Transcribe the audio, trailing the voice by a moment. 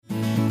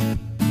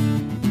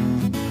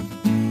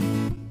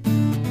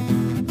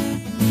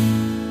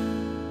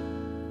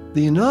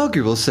The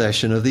inaugural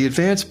session of the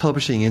Advanced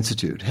Publishing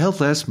Institute,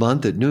 held last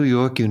month at New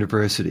York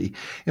University,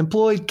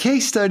 employed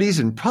case studies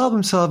and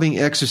problem-solving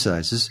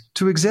exercises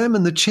to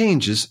examine the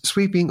changes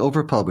sweeping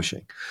over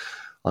publishing.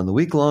 On the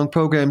week-long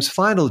program's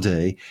final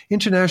day,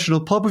 International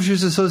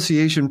Publishers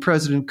Association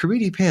President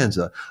Karini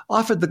Pansa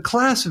offered the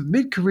class of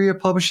mid-career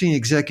publishing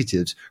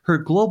executives her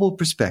global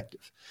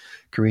perspective.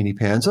 Karini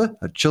Pansa,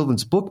 a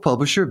children's book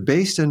publisher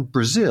based in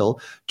Brazil,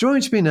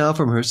 joins me now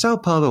from her Sao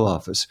Paulo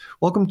office.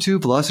 Welcome to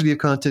Velocity of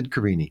Content,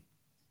 Karini.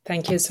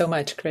 Thank you so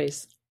much,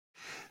 Chris.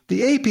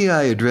 The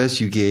API address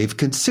you gave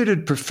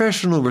considered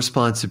professional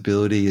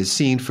responsibility as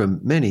seen from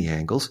many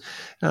angles,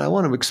 and I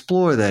want to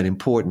explore that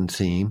important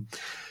theme.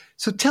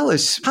 So tell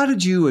us, how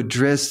did you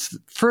address,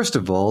 first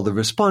of all, the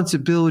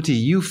responsibility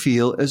you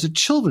feel as a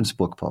children's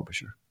book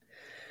publisher?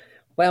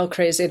 Well,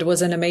 Chris, it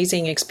was an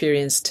amazing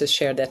experience to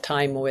share that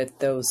time with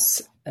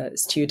those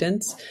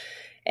students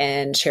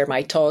and share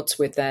my thoughts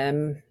with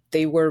them.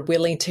 They were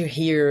willing to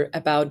hear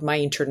about my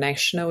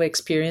international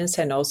experience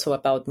and also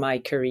about my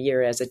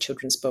career as a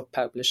children's book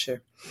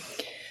publisher.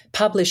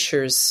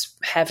 Publishers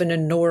have an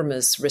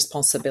enormous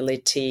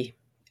responsibility,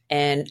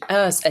 and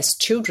us as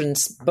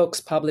children's books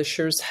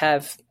publishers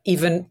have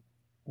even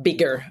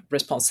bigger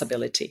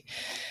responsibility.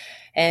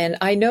 And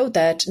I know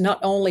that not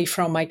only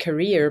from my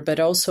career, but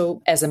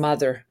also as a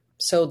mother.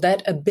 So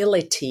that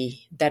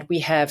ability that we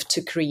have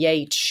to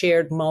create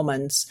shared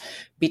moments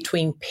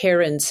between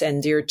parents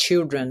and their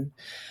children,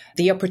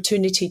 the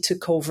opportunity to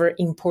cover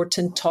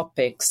important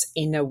topics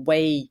in a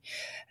way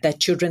that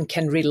children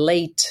can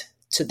relate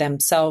to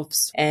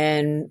themselves,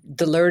 and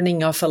the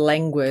learning of a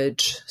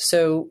language.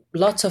 So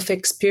lots of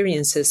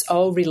experiences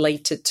all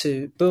related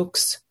to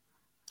books.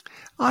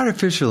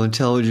 Artificial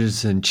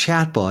intelligence and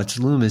chatbots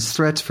loom as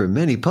threats for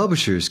many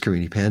publishers,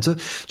 Karini Pansa,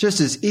 just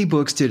as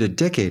ebooks did a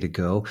decade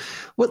ago.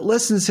 What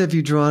lessons have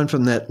you drawn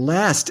from that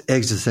last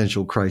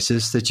existential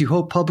crisis that you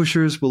hope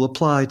publishers will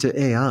apply to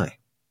AI?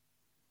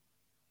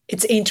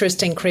 It's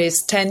interesting,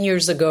 Chris. 10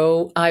 years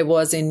ago, I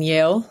was in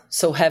Yale,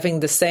 so having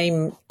the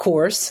same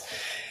course.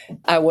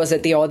 I was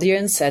at the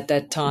audience at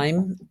that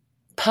time.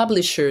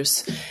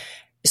 Publishers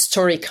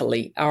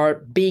historically are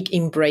big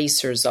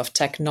embracers of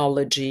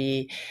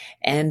technology,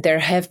 and there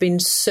have been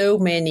so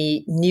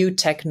many new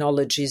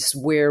technologies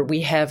where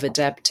we have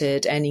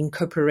adapted and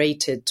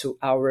incorporated to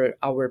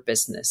our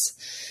business.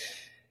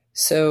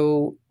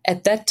 So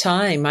at that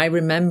time, I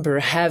remember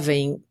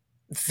having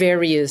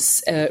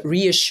various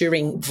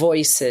reassuring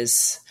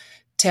voices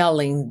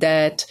telling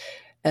that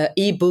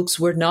ebooks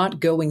were not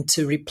going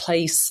to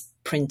replace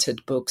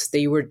printed books.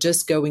 They were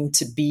just going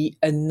to be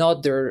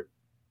another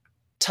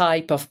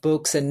type of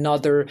books,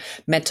 another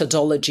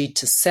methodology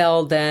to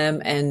sell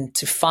them and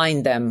to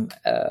find them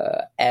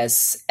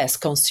as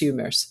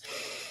consumers.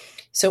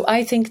 So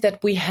I think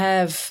that we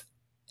have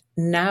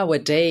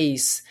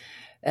nowadays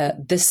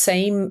the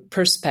same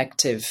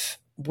perspective.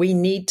 We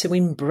need to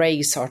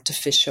embrace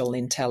artificial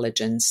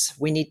intelligence.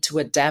 We need to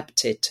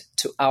adapt it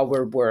to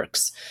our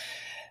works.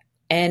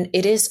 And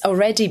it is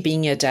already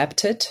being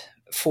adapted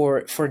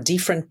for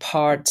different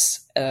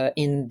parts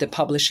in the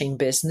publishing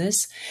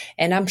business.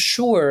 And I'm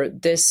sure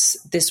this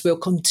will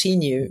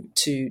continue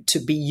to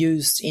be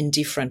used in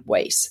different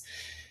ways.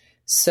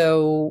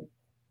 So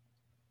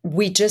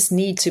we just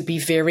need to be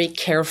very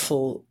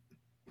careful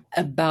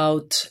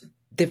about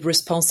the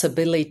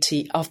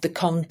responsibility of the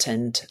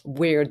content,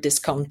 where this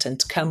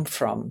content come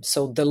from.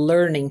 So the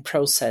learning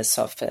process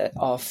of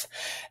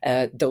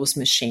those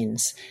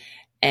machines.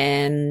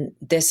 And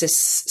this is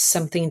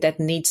something that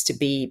needs to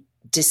be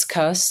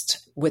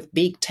discussed with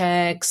big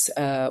techs,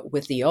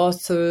 with the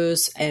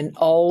authors, and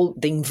all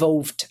the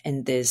involved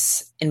in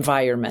this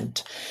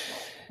environment.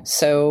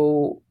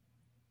 So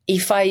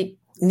if I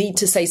need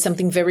to say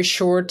something very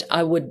short,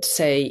 I would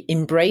say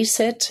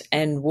embrace it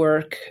and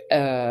work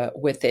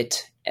with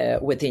it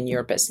within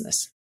your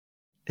business.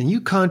 And you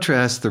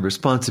contrast the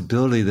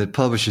responsibility that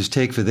publishers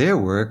take for their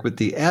work with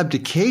the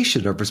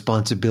abdication of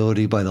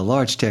responsibility by the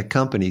large tech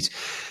companies.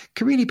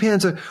 Karini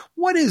Pansa,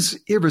 what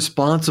is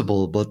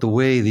irresponsible about the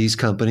way these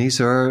companies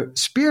are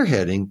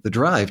spearheading the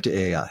drive to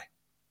AI?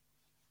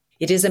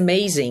 It is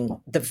amazing,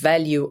 the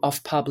value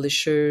of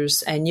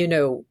publishers. And,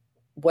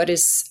 what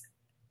is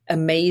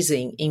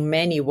amazing in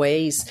many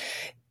ways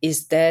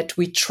is that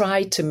we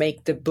try to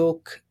make the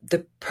book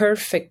the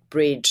perfect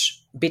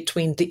bridge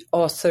between the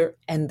author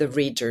and the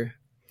reader,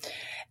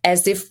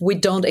 as if we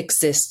don't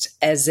exist,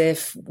 as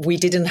if we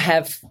didn't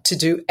have to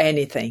do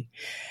anything.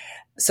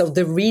 So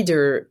the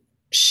reader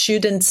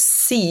shouldn't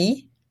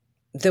see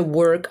the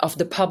work of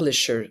the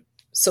publisher.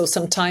 So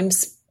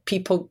sometimes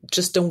people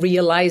just don't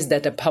realize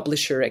that a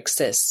publisher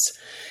exists.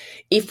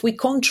 If we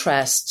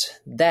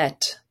contrast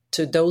that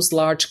to those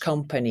large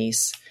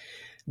companies,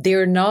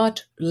 they're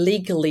not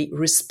legally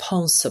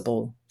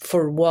responsible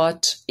for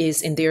what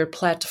is in their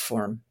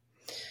platform.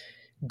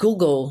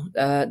 Google,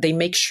 they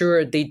make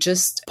sure they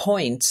just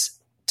point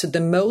to the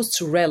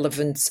most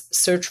relevant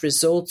search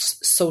results,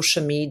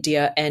 social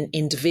media, and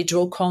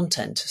individual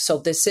content. So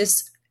this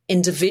is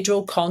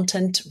individual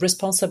content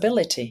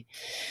responsibility.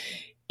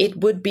 It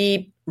would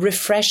be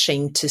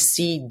refreshing to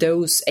see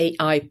those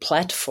AI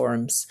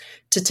platforms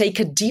to take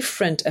a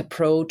different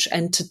approach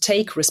and to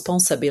take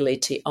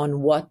responsibility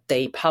on what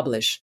they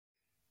publish.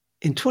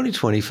 In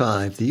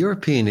 2025, the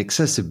European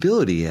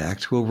Accessibility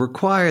Act will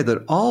require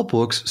that all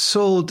books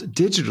sold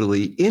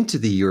digitally into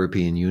the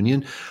European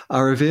Union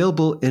are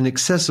available in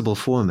accessible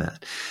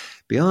format.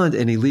 Beyond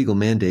any legal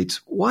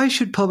mandates, why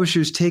should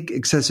publishers take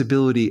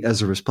accessibility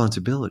as a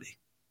responsibility?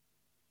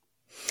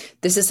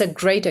 This is a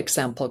great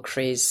example,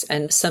 Chris,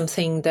 and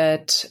something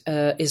that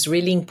is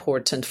really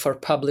important for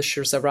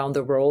publishers around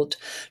the world,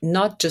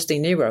 not just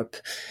in Europe.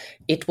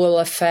 It will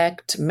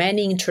affect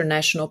many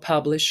international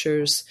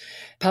publishers.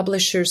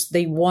 Publishers,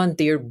 they want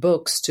their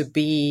books to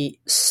be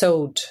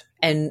sold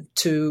and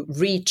to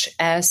reach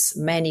as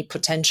many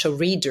potential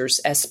readers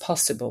as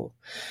possible.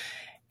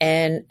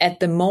 And at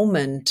the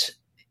moment,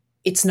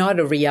 it's not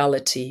a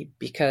reality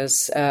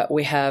because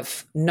we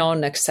have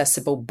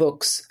non-accessible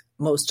books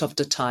most of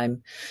the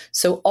time.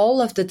 So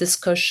all of the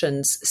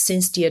discussions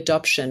since the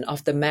adoption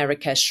of the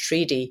Marrakesh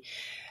Treaty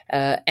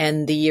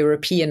and the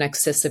European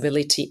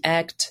Accessibility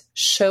Act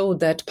show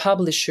that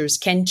publishers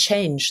can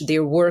change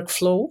their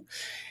workflow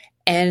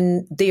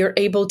and they are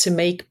able to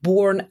make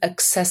born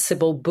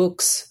accessible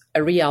books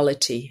a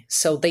reality.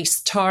 So they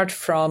start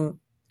from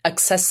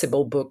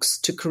accessible books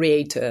to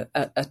create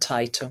a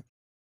title.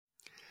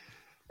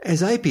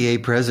 As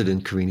IPA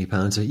president, Karini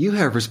Pansa, you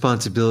have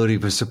responsibility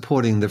for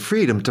supporting the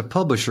freedom to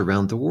publish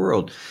around the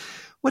world.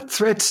 What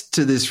threats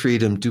to this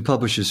freedom do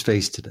publishers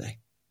face today?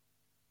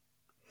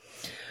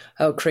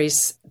 Oh,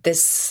 Chris,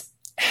 this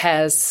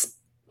has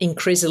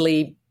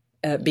increasingly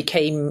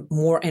became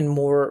more and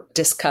more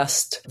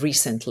discussed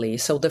recently.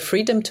 So the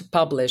freedom to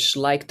publish,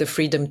 like the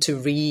freedom to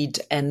read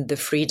and the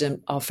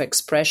freedom of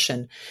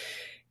expression,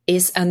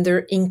 is under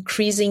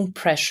increasing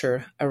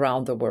pressure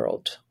around the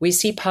world. We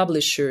see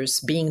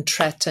publishers being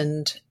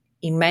threatened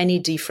in many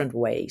different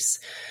ways,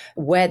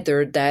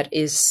 whether that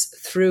is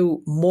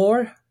through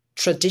more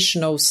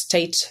traditional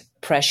state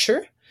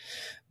pressure,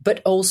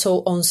 but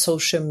also on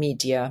social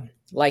media,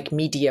 like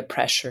media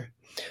pressure.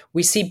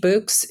 We see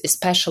books,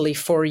 especially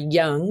for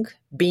young,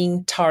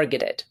 being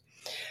targeted.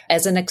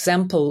 As an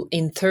example,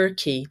 in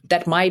Turkey,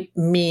 that might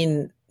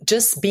mean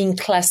just being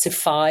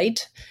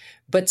classified,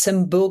 but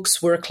some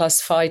books were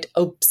classified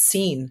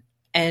obscene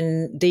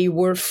and they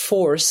were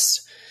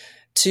forced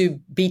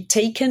to be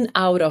taken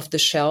out of the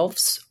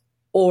shelves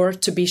or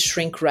to be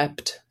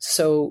shrink-wrapped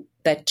so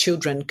that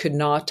children could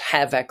not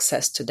have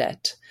access to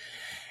that.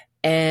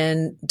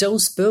 And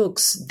those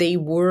books, they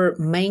were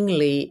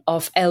mainly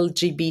of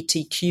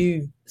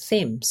LGBTQ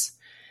themes.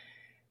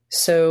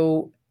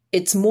 So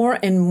it's more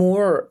and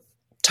more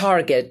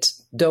target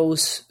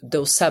those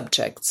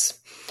subjects.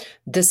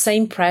 The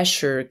same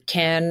pressure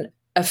can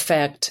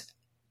affect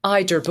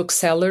either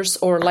booksellers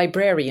or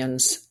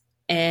librarians.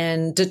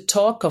 And the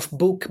talk of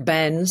book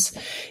bans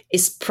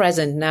is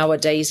present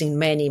nowadays in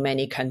many,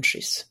 many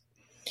countries.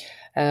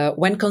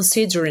 When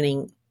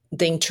considering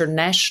the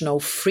International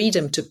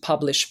Freedom to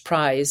Publish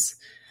Prize,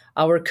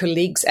 our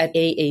colleagues at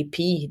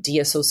AAP, the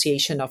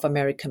Association of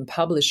American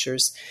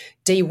Publishers,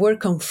 they were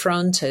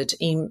confronted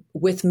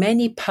with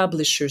many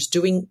publishers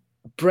doing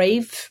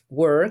brave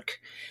work,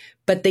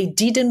 but they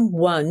didn't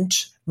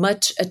want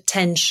much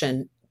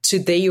attention to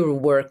their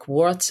work,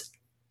 what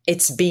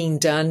it's being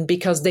done,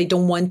 because they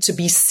don't want to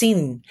be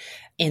seen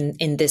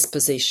in this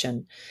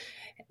position.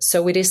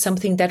 So it is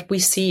something that we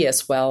see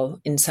as well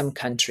in some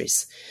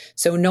countries.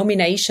 So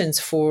nominations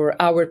for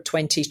our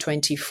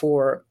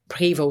 2024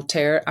 Prix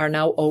Voltaire are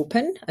now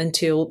open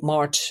until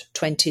March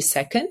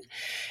 22nd.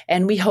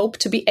 And we hope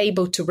to be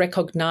able to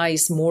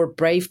recognize more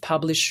brave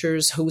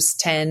publishers who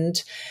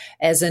stand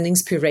as an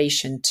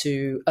inspiration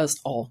to us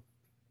all.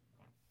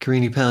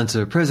 Karini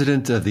Pansa,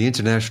 President of the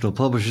International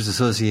Publishers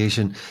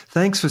Association,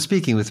 thanks for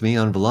speaking with me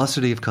on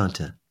Velocity of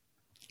Content.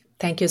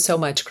 Thank you so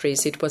much,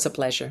 Chris. It was a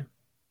pleasure.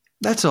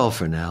 That's all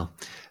for now.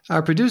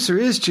 Our producer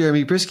is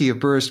Jeremy Brisky of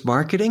Burst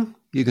Marketing.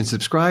 You can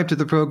subscribe to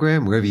the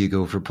program wherever you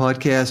go for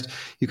podcast.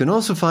 You can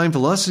also find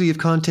Velocity of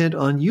Content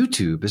on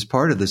YouTube as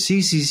part of the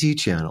CCC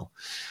channel.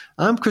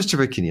 I'm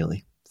Christopher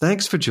Keneally.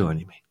 Thanks for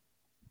joining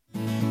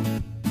me.